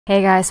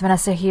Hey guys,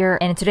 Vanessa here,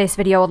 and in today's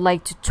video I would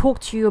like to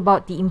talk to you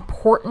about the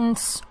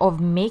importance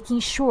of making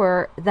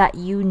sure that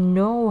you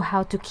know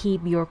how to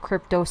keep your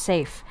crypto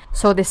safe.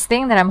 So this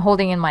thing that I'm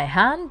holding in my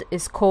hand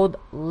is called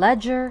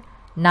Ledger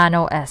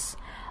Nano S.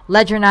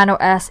 Ledger Nano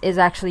S is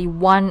actually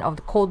one of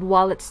the cold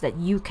wallets that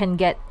you can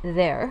get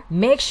there.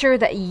 Make sure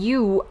that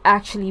you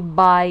actually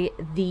buy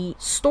the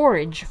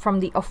storage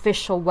from the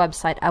official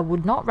website. I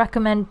would not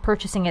recommend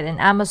purchasing it in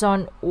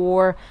Amazon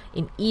or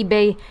in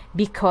eBay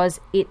because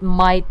it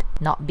might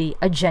not be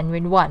a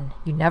genuine one.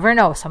 You never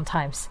know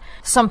sometimes.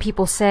 Some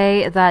people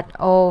say that,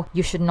 oh,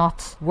 you should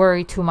not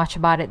worry too much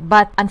about it.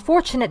 But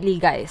unfortunately,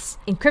 guys,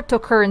 in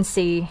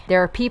cryptocurrency,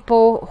 there are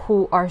people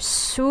who are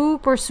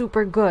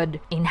super good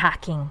in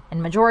hacking,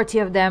 and majority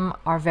of them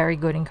are very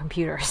good in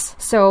computers.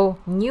 So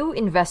new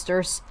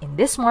investors in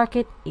this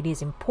market, it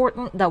is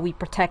important that we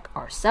protect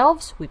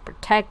ourselves, we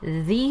protect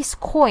these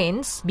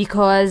coins,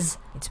 because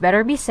it's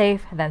better be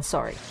safe than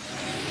sorry.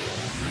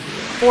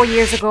 4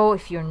 years ago,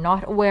 if you're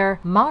not aware,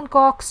 Mt.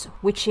 Gox,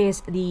 which is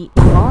the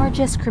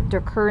largest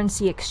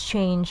cryptocurrency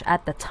exchange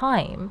at the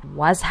time,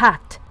 was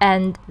hacked.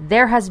 And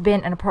there has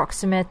been an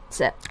approximate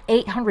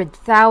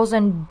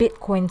 800,000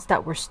 bitcoins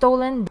that were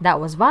stolen that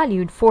was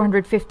valued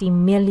 450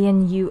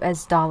 million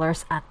US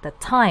dollars at the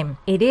time.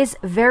 It is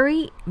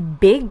very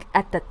big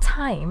at the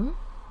time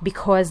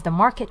because the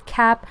market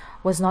cap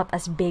was not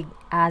as big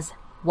as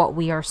what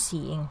we are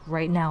seeing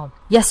right now.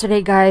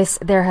 Yesterday, guys,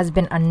 there has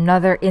been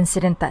another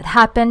incident that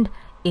happened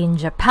in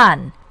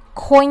Japan.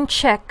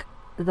 Coincheck,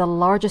 the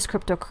largest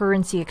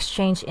cryptocurrency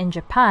exchange in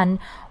Japan,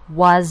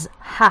 was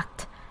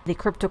hacked. The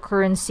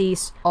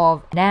cryptocurrencies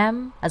of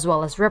NAM as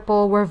well as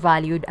Ripple were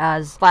valued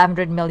as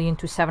 500 million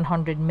to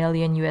 700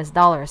 million US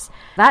dollars.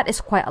 That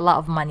is quite a lot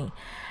of money.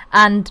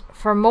 And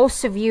for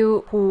most of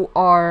you who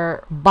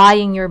are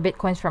buying your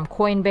bitcoins from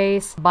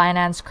Coinbase,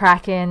 Binance,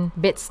 Kraken,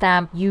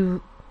 Bitstamp,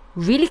 you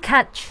really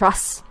can't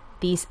trust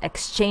these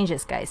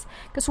exchanges, guys,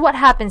 because what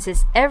happens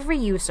is every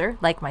user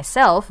like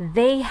myself,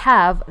 they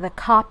have the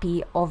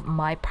copy of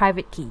my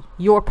private key,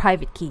 your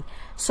private key.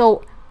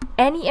 So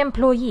any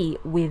employee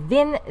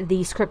within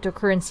these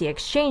cryptocurrency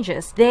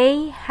exchanges,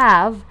 they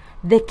have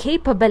the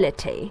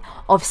capability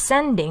of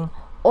sending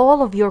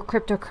all of your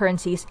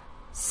cryptocurrencies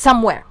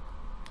somewhere.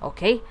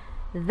 Okay,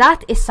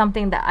 that is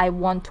something that I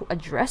want to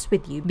address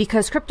with you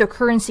because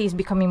cryptocurrency is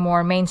becoming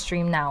more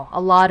mainstream now. A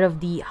lot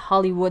of the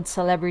Hollywood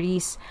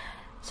celebrities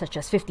such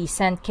as 50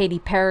 Cent, Katy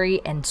Perry,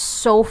 and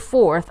so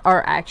forth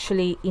are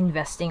actually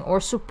investing or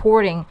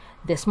supporting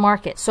this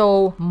market.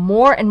 So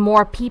more and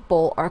more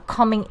people are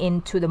coming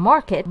into the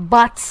market,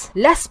 but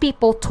less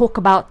people talk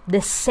about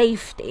the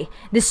safety,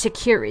 the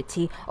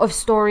security of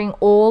storing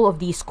all of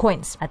these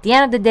coins. At the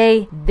end of the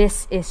day,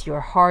 this is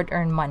your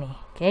hard-earned money.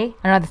 Okay?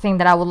 Another thing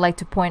that I would like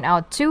to point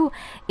out too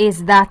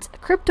is that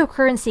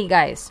cryptocurrency,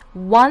 guys,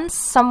 once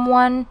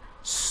someone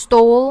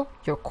stole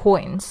your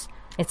coins,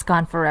 it's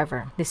gone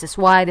forever. This is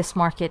why this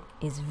market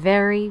is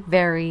very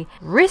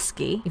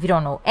risky if you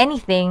don't know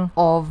anything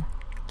of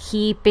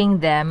keeping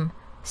them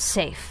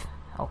safe.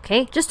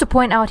 Okay? Just to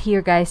point out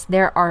here, guys,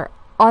 there are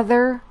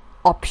other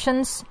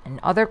options and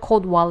other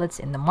cold wallets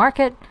in the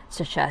market,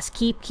 such as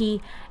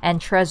KeepKey and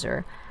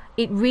Trezor.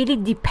 It really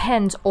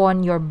depends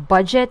on your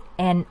budget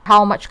and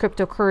how much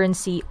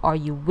cryptocurrency are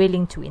you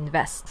willing to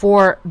invest.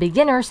 For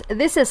beginners,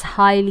 this is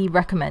highly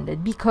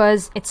recommended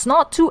because it's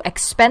not too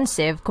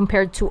expensive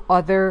compared to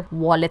other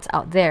wallets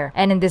out there.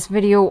 And in this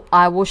video,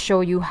 I will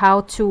show you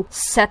how to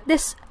set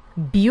this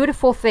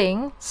beautiful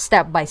thing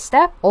step by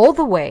step, all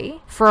the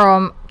way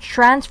from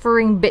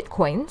transferring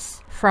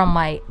bitcoins from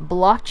my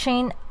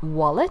blockchain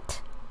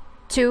wallet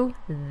to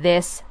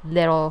this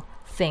little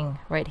thing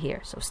right here.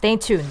 So stay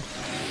tuned.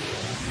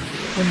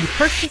 When you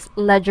purchase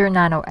Ledger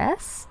Nano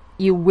S,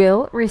 you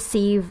will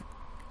receive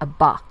a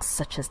box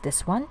such as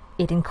this one.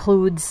 It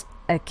includes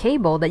a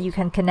cable that you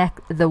can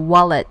connect the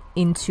wallet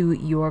into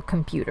your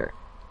computer.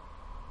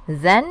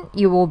 Then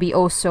you will be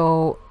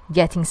also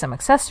getting some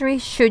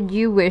accessories should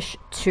you wish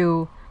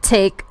to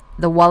take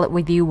the wallet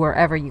with you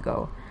wherever you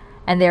go.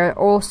 And there are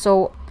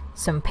also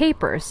some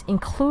papers,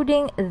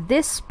 including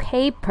this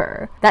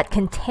paper that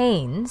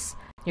contains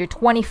your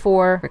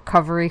 24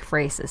 recovery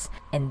phrases.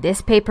 And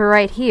this paper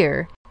right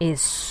here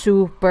is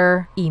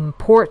super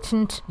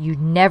important. You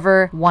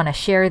never want to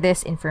share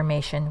this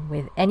information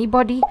with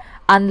anybody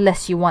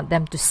unless you want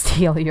them to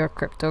steal your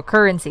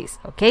cryptocurrencies.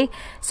 Okay,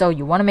 so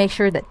you want to make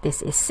sure that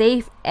this is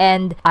safe,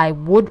 and I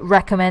would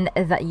recommend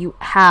that you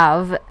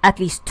have at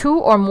least 2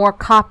 or more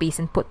copies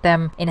and put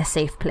them in a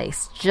safe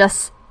place,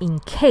 just in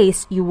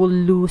case you will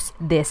lose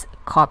this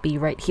copy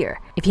right here.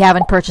 If you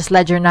haven't purchased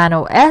Ledger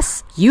Nano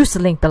S, use the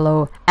link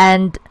below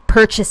and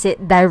purchase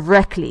it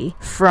directly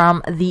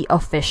from the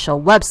official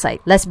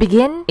website. Let's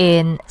begin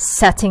in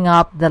setting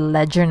up the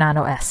Ledger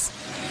Nano S.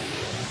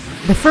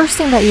 The first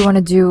thing that you want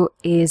to do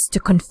is to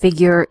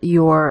configure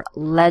your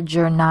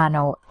Ledger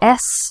Nano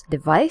S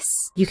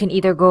device. You can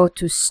either go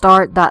to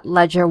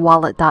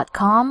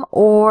start.ledgerwallet.com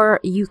or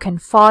you can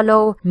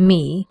follow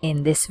me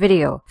in this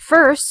video.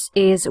 First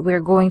is we're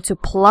going to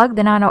plug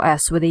the Nano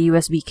S with a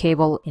USB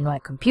cable in my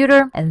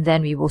computer, and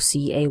then we will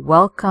see a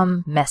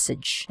welcome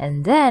message.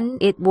 And then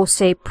it will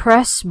say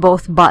press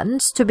both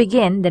buttons to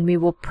begin. Then we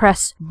will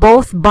press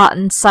both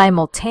buttons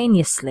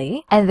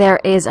simultaneously. And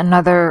there is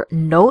another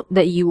note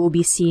that you will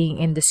be seeing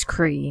in the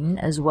screen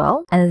as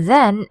well. And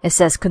then it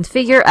says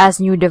configure as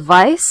new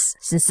device.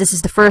 Since this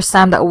is the first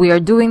time that we are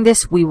doing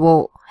this, we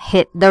will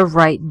hit the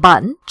right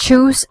button,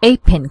 choose a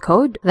PIN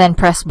code, then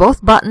press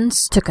both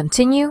buttons to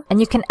continue, and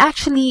you can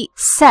actually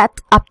set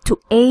up to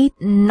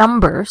 8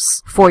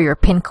 numbers for your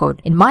PIN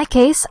code. In my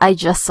case, I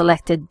just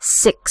selected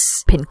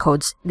 6 PIN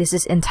codes. This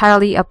is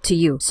entirely up to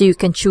you. So you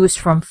can choose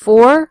from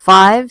 4,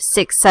 5,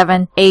 6,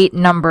 7, 8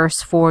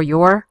 numbers for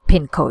your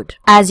PIN code.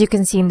 As you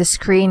can see in the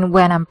screen,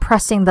 when I'm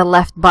pressing the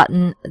left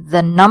button,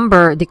 the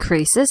number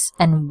decreases,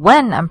 and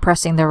when I'm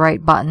pressing the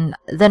right button,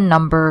 the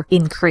number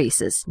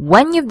increases.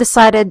 When you've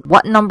decided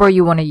what number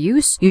you want to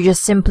use, you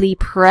just simply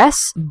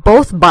press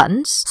both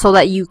buttons so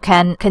that you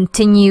can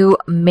continue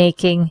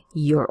making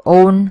your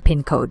own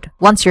PIN code.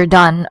 Once you're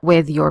done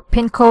with your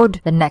PIN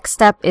code, the next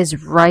step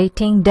is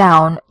writing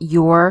down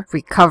your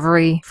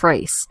recovery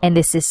phrase. And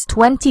this is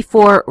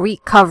 24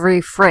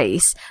 recovery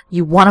phrase.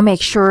 You want to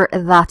make sure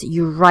that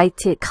you write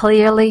it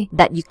clearly,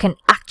 that you can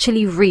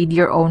actually read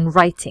your own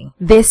writing.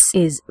 This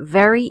is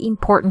very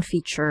important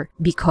feature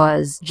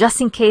because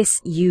just in case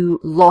you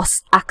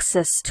lost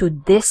access to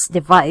this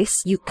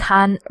device, you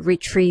can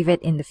retrieve it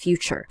in the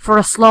future. For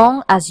as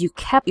long as you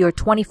kept your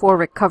 24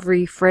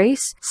 recovery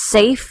phrase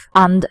safe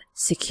and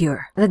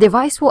secure. The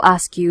device will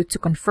ask you to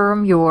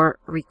confirm your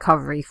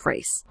recovery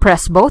phrase.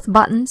 Press both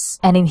buttons,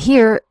 and in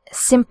here,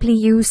 simply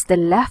use the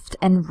left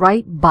and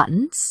right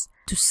buttons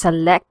to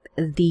select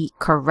the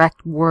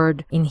correct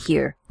word in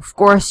here. Of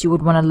course, you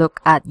would want to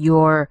look at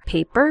your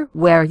paper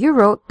where you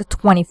wrote the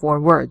 24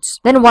 words.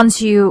 Then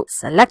once you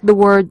select the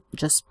word,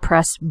 just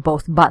press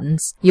both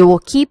buttons. You will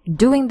keep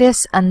doing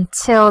this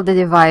until the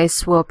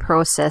device will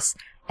process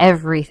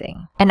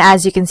everything. And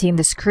as you can see in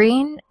the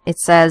screen, it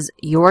says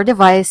your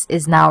device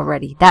is now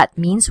ready. That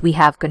means we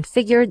have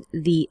configured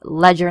the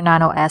Ledger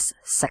Nano S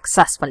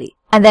successfully.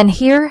 And then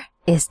here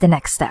is the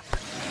next step.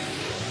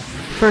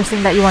 First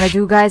thing that you want to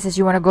do, guys, is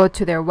you want to go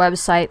to their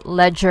website,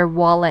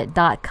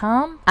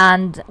 ledgerwallet.com,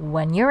 and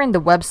when you're in the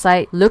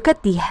website, look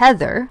at the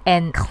header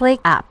and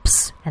click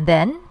apps, and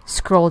then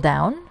scroll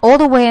down all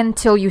the way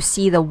until you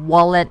see the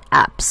wallet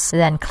apps.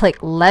 Then click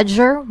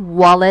Ledger,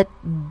 Wallet,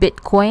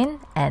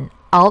 Bitcoin, and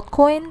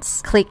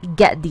altcoins. Click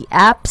Get the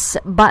Apps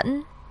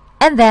button,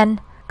 and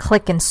then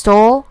click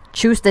Install.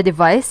 Choose the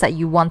device that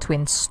you want to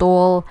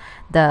install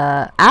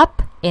the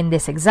app. In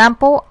this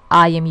example,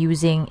 I am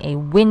using a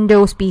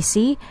Windows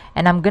PC,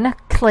 and I'm gonna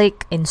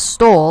click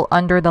Install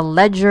under the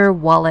Ledger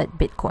Wallet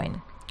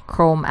Bitcoin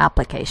Chrome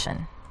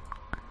application.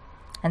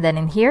 And then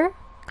in here,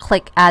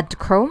 click Add to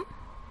Chrome,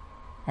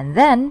 and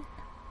then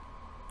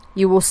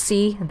you will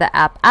see the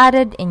app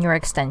added in your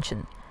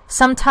extension.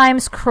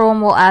 Sometimes Chrome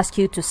will ask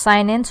you to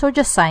sign in, so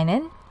just sign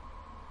in.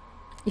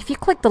 If you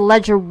click the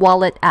Ledger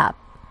Wallet app,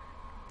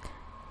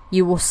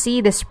 you will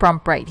see this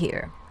prompt right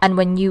here. And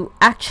when you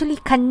actually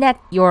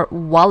connect your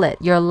wallet,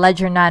 your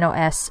Ledger Nano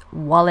S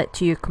wallet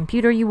to your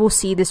computer, you will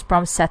see this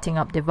prompt setting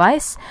up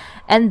device,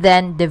 and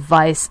then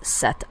device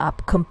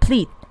setup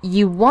complete.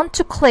 You want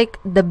to click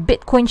the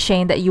Bitcoin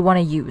chain that you want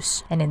to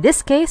use. And in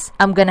this case,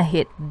 I'm going to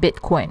hit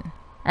Bitcoin.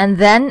 And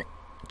then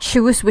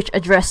choose which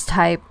address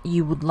type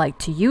you would like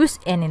to use.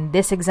 And in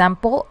this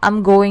example,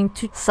 I'm going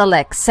to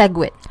select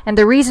SegWit. And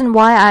the reason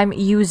why I'm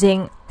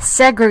using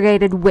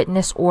segregated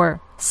witness, or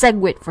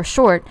SegWit for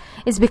short,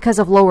 is because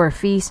of lower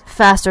fees,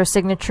 faster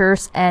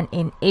signatures, and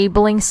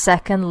enabling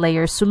second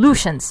layer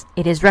solutions.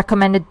 It is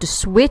recommended to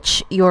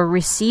switch your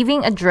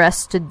receiving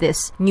address to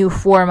this new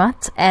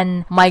format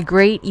and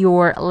migrate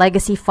your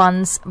legacy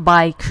funds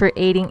by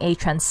creating a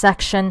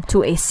transaction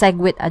to a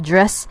SegWit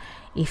address.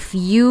 If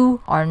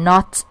you are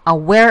not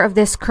aware of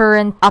this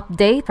current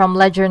update from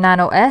Ledger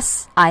Nano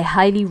S, I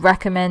highly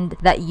recommend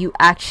that you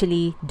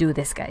actually do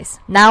this, guys.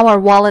 Now our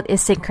wallet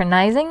is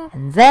synchronizing,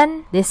 and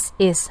then this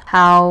is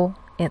how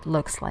it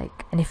looks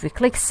like. And if we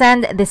click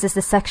send, this is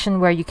the section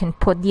where you can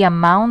put the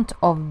amount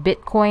of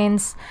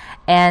Bitcoins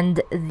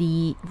and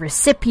the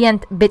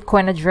recipient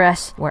Bitcoin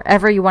address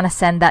wherever you want to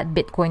send that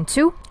Bitcoin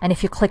to. And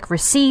if you click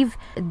receive,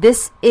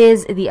 this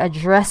is the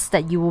address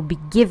that you will be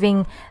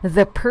giving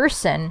the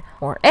person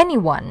or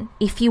anyone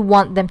if you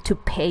want them to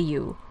pay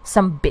you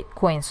some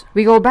Bitcoins.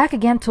 We go back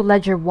again to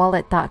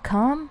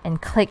ledgerwallet.com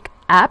and click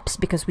apps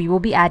because we will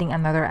be adding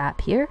another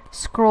app here.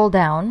 Scroll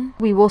down,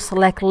 we will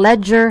select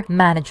Ledger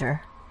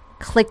Manager.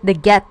 Click the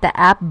Get the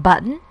App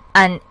button,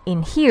 and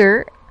in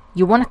here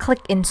you want to click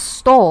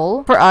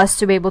install for us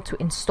to be able to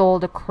install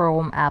the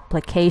Chrome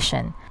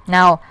application.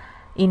 Now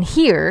in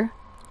here,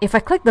 if I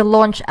click the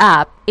launch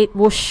app, it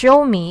will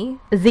show me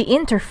the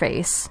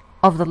interface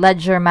of the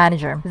ledger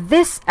manager.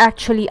 This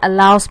actually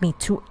allows me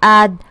to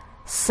add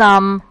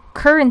some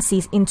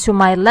currencies into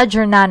my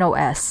ledger Nano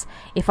S.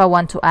 If I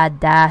want to add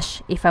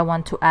Dash, if I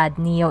want to add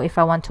Neo, if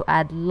I want to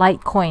add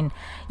Litecoin,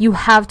 you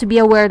have to be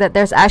aware that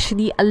there's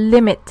actually a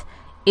limit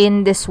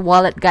in this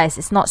wallet, guys.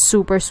 It's not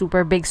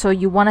super big, so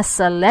you want to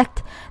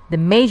select the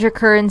major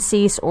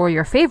currencies or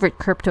your favorite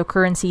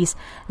cryptocurrencies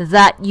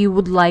that you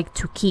would like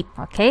to keep.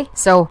 Okay,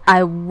 so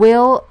I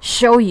will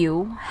show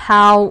you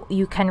how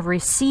you can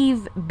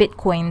receive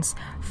Bitcoins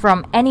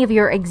from any of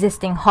your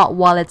existing hot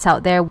wallets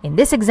out there. In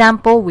this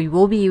example, we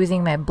will be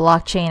using my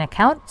blockchain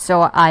account.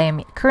 So I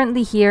am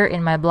currently here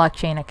in my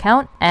blockchain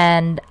account,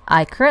 and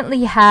I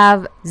currently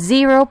have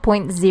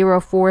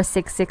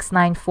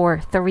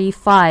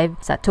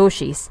 0.04669435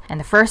 Satoshis. And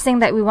the first thing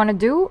that we want to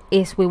do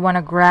is we want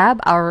to grab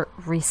our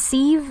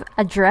receive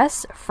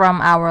address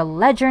from our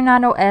Ledger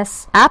Nano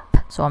S app.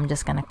 So I'm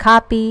just gonna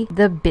copy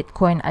the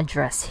Bitcoin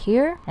address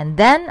here, and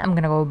then I'm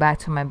gonna go back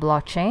to my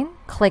blockchain,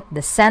 click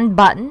the send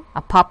button.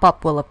 A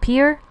pop-up will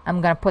appear.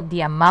 I'm gonna put the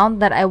amount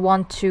that I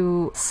want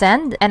to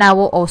send, and I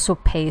will also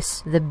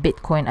paste the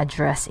Bitcoin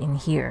address in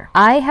here.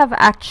 I have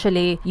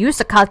actually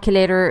used a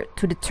calculator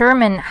to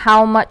determine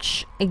how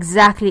much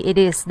exactly it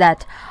is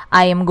that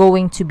I am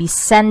going to be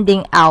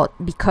sending out,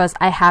 because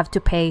I have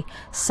to pay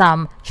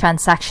some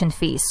transaction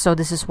fees. So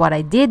this is what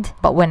I did,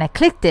 but when I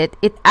clicked it,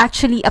 it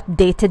actually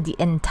updated the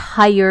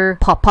entire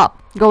pop-up.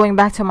 Going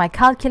back to my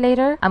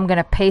calculator, I'm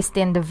gonna paste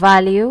in the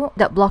value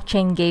that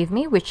blockchain gave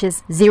me, which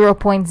is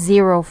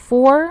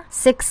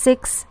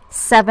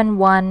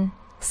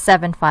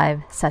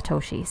 0.04667175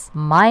 Satoshis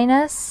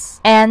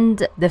minus,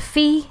 and the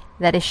fee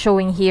that is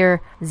showing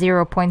here,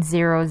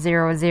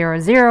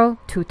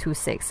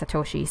 0.0000226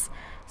 Satoshis.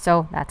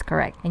 So that's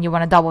correct. And you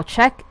want to double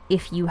check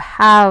if you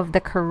have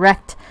the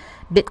correct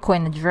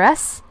Bitcoin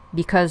address,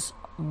 because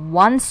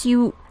once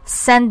you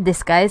send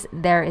this, guys,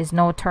 there is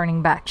no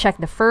turning back. Check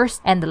the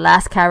first and the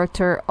last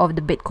character of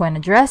the Bitcoin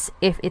address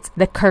if it's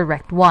the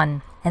correct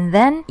one. And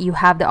then you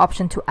have the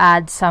option to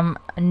add some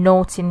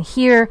notes in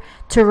here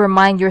to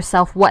remind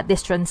yourself what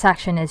this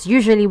transaction is.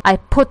 Usually I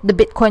put the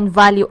Bitcoin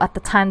value at the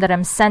time that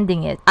I'm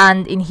sending it,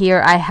 and in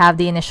here I have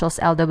the initials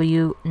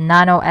LW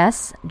Nano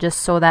S, just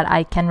so that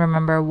I can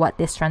remember what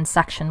this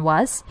transaction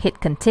was.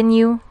 Hit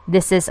continue.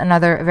 This is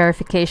another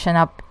verification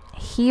up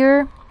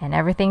here, and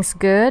everything's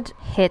good.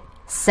 Hit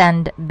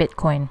send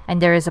Bitcoin, and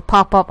there is a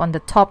pop-up on the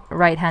top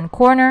right hand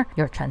corner.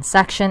 Your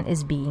transaction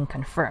is being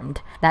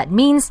confirmed. That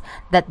means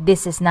that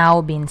this is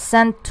now being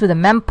sent to the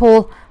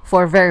mempool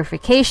for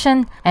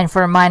verification and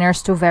for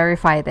miners to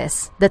verify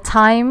this. The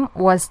time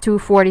was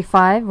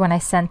 2:45 when I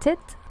sent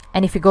it,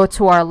 and if you go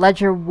to our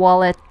Ledger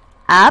Wallet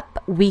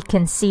app, we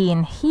can see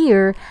in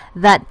here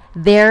that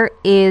there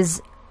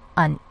is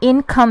an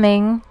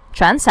incoming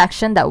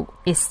transaction that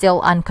is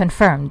still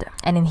unconfirmed,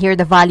 and in here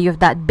the value of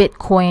that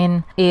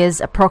Bitcoin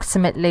is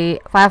approximately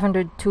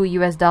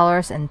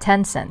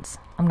 $502.10.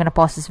 I'm gonna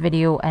pause this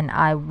video and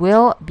I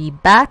will be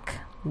back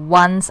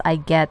once I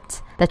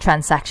get the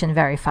transaction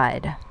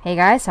verified. Hey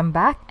guys, I'm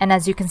back, and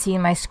as you can see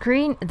in my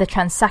screen, the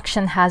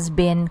transaction has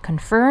been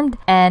confirmed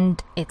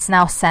and it's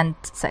now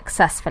sent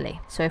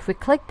successfully. So if we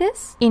click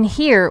this, in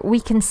here we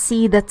can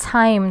see the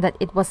time that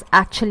it was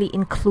actually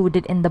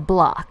included in the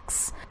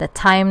blocks, the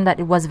time that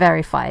it was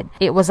verified.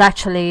 It was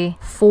actually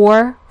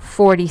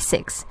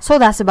 4:46, so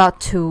that's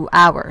about 2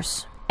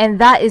 hours. And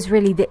that is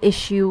really the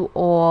issue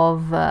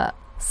of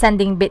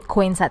sending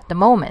Bitcoins at the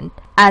moment,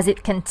 as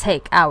it can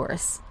take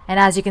hours. And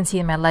as you can see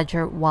in my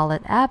Ledger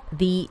Wallet app,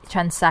 the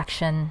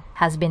transaction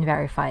has been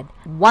verified.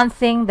 One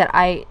thing that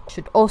I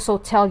should also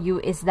tell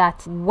you is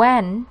that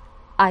when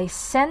I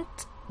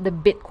sent the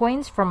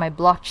Bitcoins from my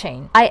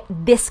blockchain, I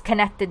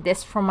disconnected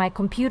this from my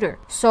computer.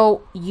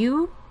 So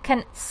you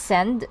can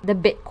send the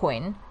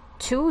Bitcoin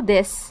to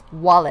this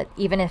wallet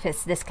even if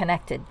it's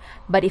disconnected.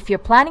 But if you're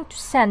planning to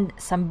send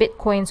some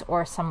Bitcoins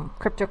or some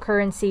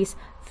cryptocurrencies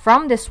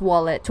from this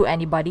wallet to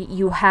anybody,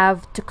 you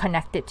have to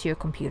connect it to your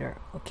computer.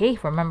 Okay,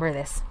 remember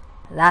this.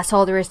 That's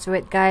all there is to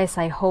it, guys.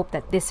 I hope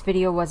that this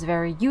video was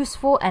very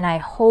useful, and I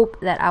hope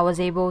that I was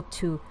able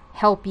to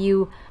help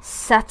you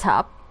set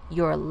up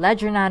your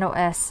Ledger Nano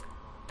S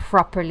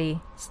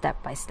properly,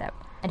 step by step.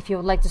 And if you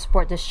would like to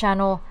support this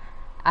channel,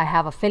 I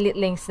have affiliate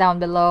links down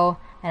below,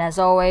 and as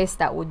always,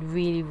 that would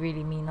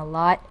really mean a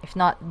lot. If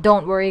not,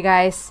 don't worry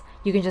guys,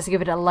 you can just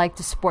give it a like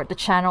to support the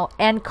channel,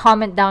 and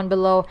comment down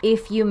below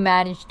if you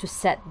managed to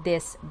set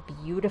this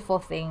beautiful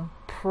thing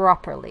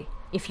properly.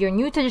 If you're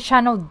new to the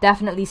channel,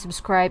 definitely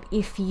subscribe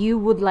if you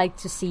would like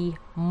to see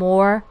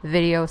more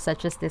videos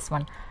such as this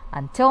one.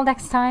 Until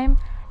next time,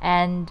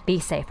 and be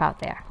safe out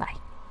there. Bye.